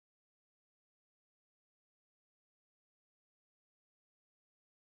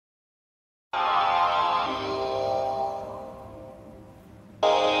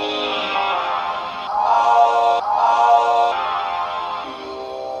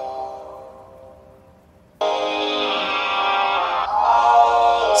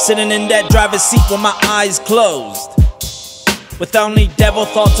Sitting in that driver's seat with my eyes closed, with only devil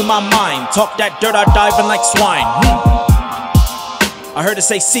thoughts in my mind. Talk that dirt, I diving like swine. I heard it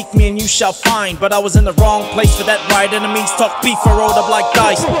say, seek me and you shall find. But I was in the wrong place for that ride. Enemies talk beef, I rolled up like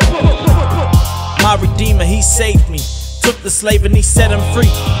dice. My Redeemer, he saved me. Took the slave and he set him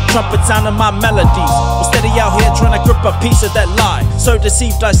free. Trumpet sounding my melodies. Was steady out here trying to grip a piece of that lie. So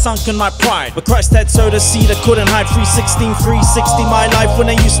deceived I sunk in my pride, but Christ had sowed a seed I couldn't hide. 316, 360 my life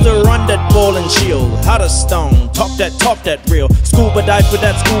when I used to run that ball and shield. Out of stone, talk that real. Scuba dive for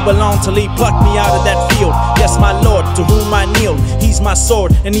that scuba long till he plucked me out of that field. Yes, my Lord, to whom I kneel. He's my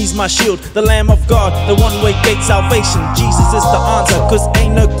sword and he's my shield. The Lamb of God, the one-way gate salvation. Jesus is the answer, cause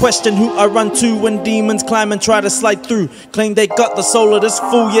ain't no question who I run to when demons climb and try to slide through. Claim they got the soul of this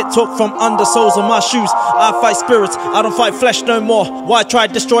fool, yet talk from under soles of my shoes. I fight spirits, I don't fight flesh no more. Why try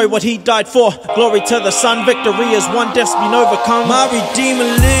to destroy what he died for? Glory to the Son, victory is won, death's been overcome. My Redeemer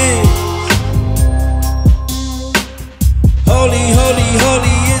lives. Holy, holy,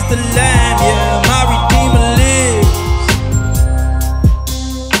 holy is the Lamb, yeah, my Redeemer lives.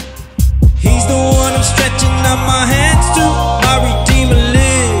 He's the one I'm stretching out my hands to. My Redeemer lives.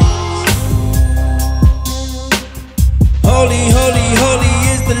 Holy, holy, holy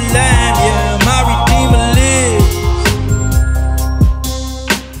is the Lamb, yeah, my Redeemer lives.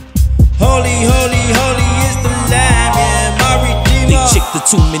 Holy, holy, holy is the Lamb, yeah, my Redeemer. They checked the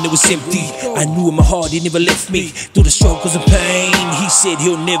tomb and it was empty. I knew in my heart he never left me. Through the struggles and pain, he said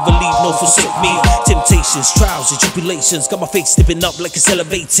he'll never leave nor forsake me. Temptations, trials and tribulations got my faith stepping up like it's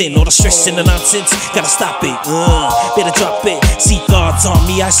elevating. All the stress and the nonsense, gotta stop it, better drop it. See God's on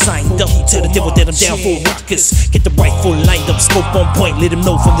me, I signed up. Tell the devil that I'm down for rockers. Get the rifle lined up, scope on point. Let him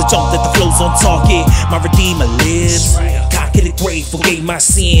know from the jump that the flow's on target. My Redeemer lives. Conquer the grave, forgave my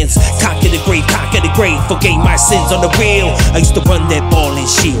sins. Conquer the grave, forgave my sins on the real. I used to run that ball and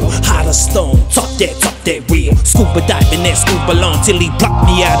shield. Hot as stone, talk that real. Scuba diving that scuba long till he blocked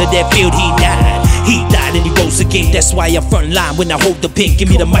me out of that field. He died and he rose again. That's why I front line when I hold the pen. Give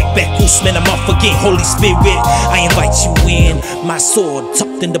me the mic back, Usman, I'm off again. Holy Spirit, I invite you in. My sword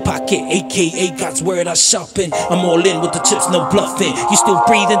tucked in the pocket, aka God's word I sharpen. I'm all in with the chips, no bluffing. You still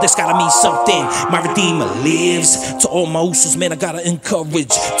breathing, that's gotta mean something. My Redeemer lives. To all my usos, man, I gotta encourage.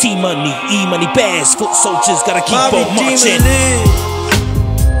 T-money, E-money, bags, foot soldiers, gotta keep on marching.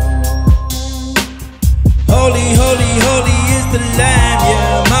 Holy, holy, holy is the Lamb,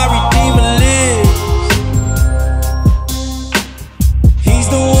 yeah, my Redeemer lives. He's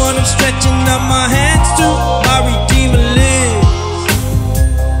the one I'm stretching out my hands to. My Redeemer lives.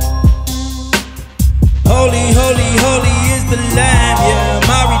 Holy, holy, holy is the Lamb, yeah.